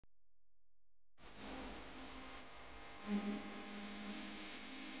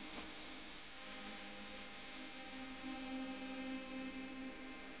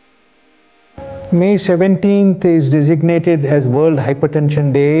May 17th is designated as World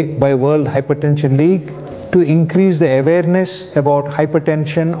Hypertension Day by World Hypertension League to increase the awareness about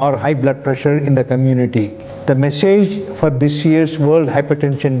hypertension or high blood pressure in the community. The message for this year's World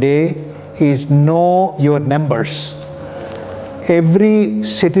Hypertension Day is know your numbers. Every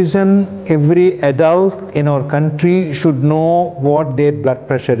citizen, every adult in our country should know what their blood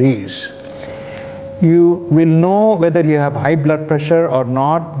pressure is. You will know whether you have high blood pressure or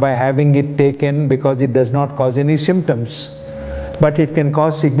not by having it taken, because it does not cause any symptoms, but it can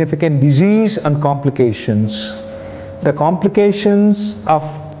cause significant disease and complications. The complications of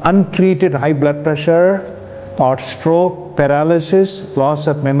untreated high blood pressure are stroke, paralysis, loss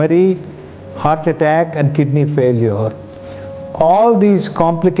of memory, heart attack, and kidney failure. All these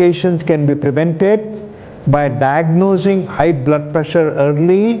complications can be prevented by diagnosing high blood pressure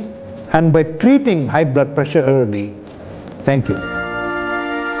early and by treating high blood pressure early. Thank you.